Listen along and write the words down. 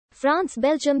France,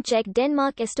 Belgium, Czech,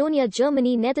 Denmark, Estonia,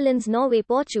 Germany, Netherlands, Norway,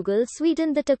 Portugal,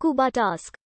 Sweden. The Takuba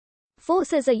Task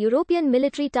Force is a European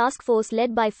military task force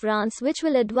led by France which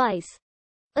will advise,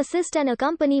 assist and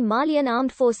accompany Malian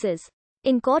armed forces,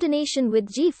 in coordination with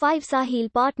G5 Sahel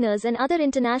partners and other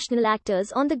international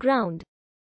actors on the ground.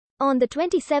 On the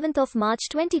 27th of March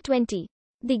 2020,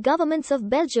 the governments of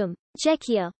Belgium,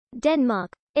 Czechia, Denmark,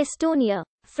 Estonia,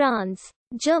 France,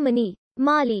 Germany,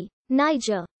 Mali,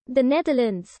 Niger, the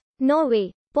Netherlands,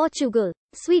 Norway, Portugal,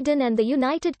 Sweden and the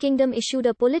United Kingdom issued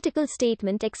a political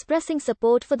statement expressing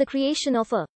support for the creation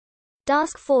of a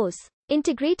task force,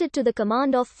 integrated to the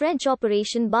command of French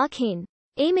Operation Barkhane,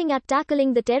 aiming at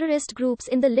tackling the terrorist groups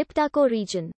in the Liptako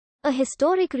region, a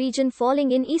historic region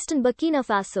falling in eastern Burkina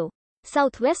Faso,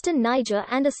 southwestern Niger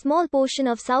and a small portion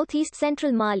of southeast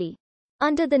central Mali.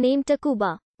 Under the name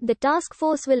Takuba, the task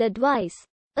force will advise,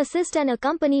 assist and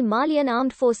accompany Malian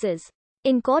armed forces,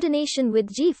 in coordination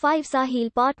with G5 Sahel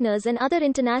partners and other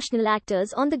international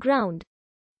actors on the ground,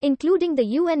 including the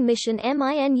UN mission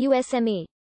MINUSMA,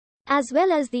 as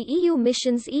well as the EU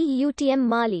missions EUTM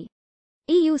Mali,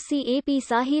 EUCAP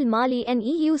Sahel Mali and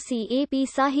EUCAP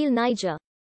Sahel Niger.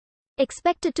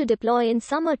 Expected to deploy in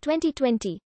summer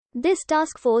 2020. This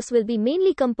task force will be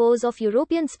mainly composed of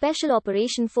European Special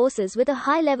Operation Forces with a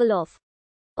high level of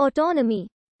autonomy.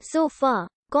 So far,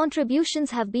 contributions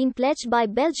have been pledged by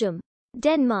Belgium,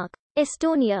 Denmark,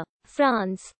 Estonia,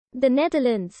 France, the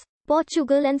Netherlands,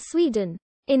 Portugal and Sweden,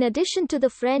 in addition to the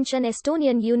French and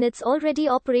Estonian units already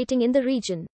operating in the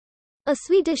region. A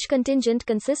Swedish contingent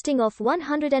consisting of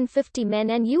 150 men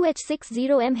and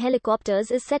UH-60M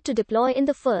helicopters is set to deploy in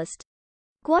the first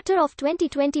quarter of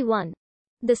 2021.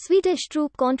 The Swedish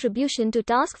troop contribution to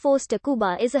Task Force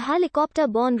Takuba is a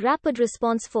helicopter-borne rapid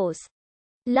response force,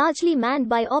 largely manned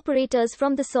by operators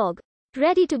from the SOG,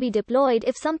 ready to be deployed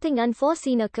if something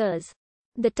unforeseen occurs.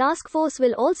 The task force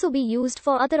will also be used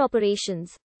for other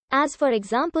operations, as for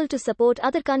example to support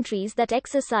other countries that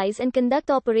exercise and conduct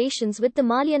operations with the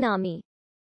Malian army.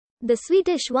 The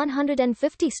Swedish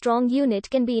 150-strong unit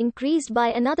can be increased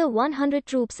by another 100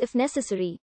 troops if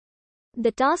necessary.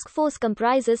 The task force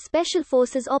comprises special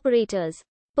forces operators,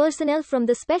 personnel from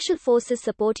the special forces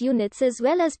support units as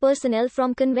well as personnel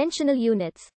from conventional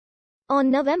units. On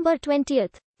November 20,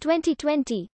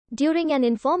 2020, during an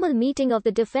informal meeting of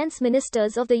the defense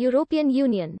ministers of the European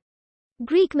Union,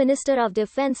 Greek Minister of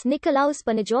Defense Nikolaos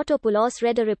Panagotopoulos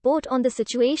read a report on the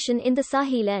situation in the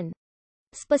Sahel and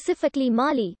specifically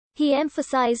Mali. He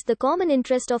emphasized the common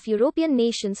interest of European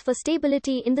nations for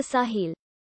stability in the Sahel.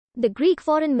 The Greek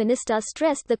foreign minister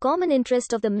stressed the common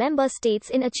interest of the member states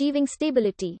in achieving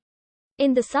stability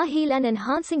in the Sahel and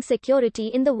enhancing security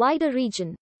in the wider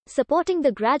region, supporting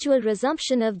the gradual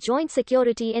resumption of joint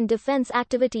security and defense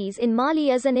activities in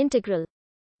Mali as an integral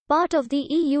part of the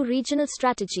EU regional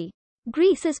strategy.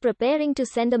 Greece is preparing to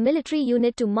send a military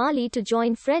unit to Mali to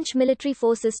join French military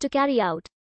forces to carry out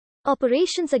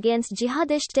operations against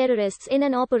jihadist terrorists in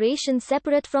an operation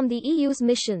separate from the EU's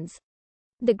missions.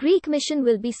 The Greek mission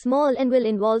will be small and will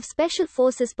involve special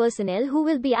forces personnel who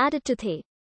will be added to the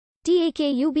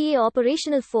Takuba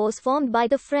operational force formed by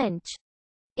the French.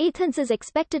 Athens is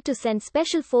expected to send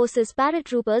special forces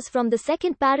paratroopers from the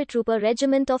 2nd Paratrooper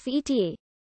Regiment of ETA,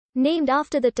 named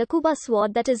after the Takuba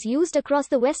sword that is used across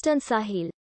the western Sahel.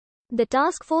 The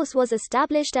task force was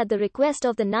established at the request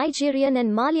of the Nigerian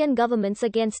and Malian governments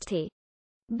against the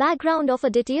background of a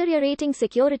deteriorating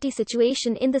security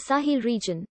situation in the Sahel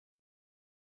region.